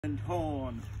and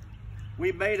torn,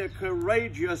 we made a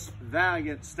courageous,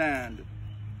 valiant stand.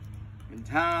 In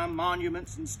time,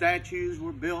 monuments and statues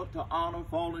were built to honor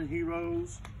fallen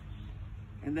heroes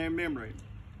and their memory.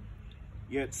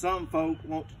 Yet some folk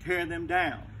want to tear them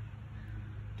down,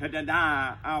 to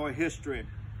deny our history.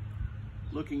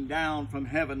 Looking down from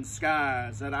heaven's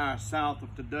skies at our South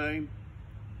of today,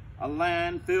 a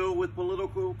land filled with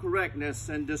political correctness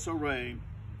and disarray.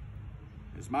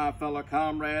 As my fellow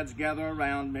comrades gather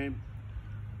around me,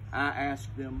 I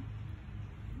ask them,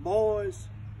 boys,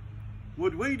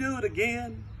 would we do it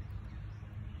again?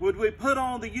 Would we put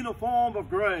on the uniform of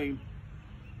gray,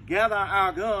 gather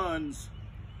our guns,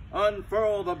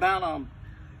 unfurl the banner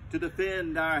to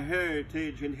defend our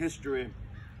heritage and history?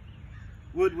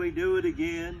 Would we do it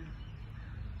again,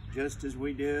 just as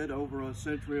we did over a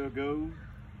century ago,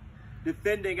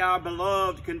 defending our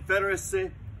beloved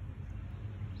Confederacy?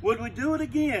 Would we do it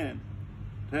again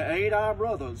to aid our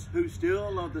brothers who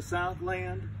still love the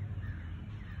Southland?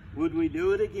 Would we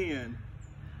do it again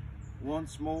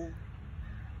once more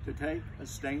to take a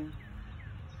stand?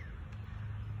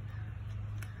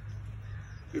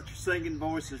 Get your singing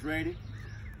voices ready.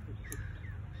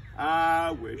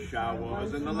 I wish I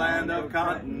was in the land of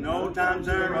cotton, old times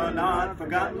are not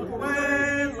forgotten. Look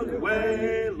away, look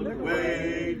away, look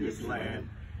away, this land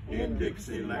in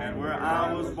Dixieland where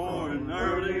I was born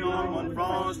early on one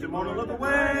frosty morning. Look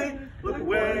away, look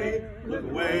away, look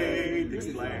away,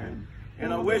 Dixieland.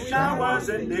 And I wish I was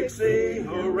in Dixie,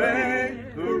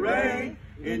 hooray, hooray.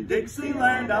 In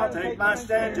Dixieland I'll take my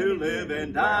stand to live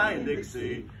and die in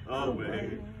Dixie.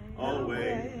 Away,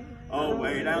 away,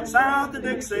 away down south of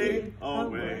Dixie.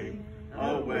 Away,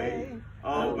 away,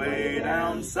 away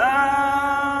down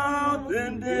south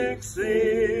in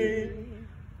Dixie.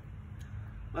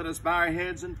 Let us bow our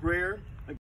heads in prayer.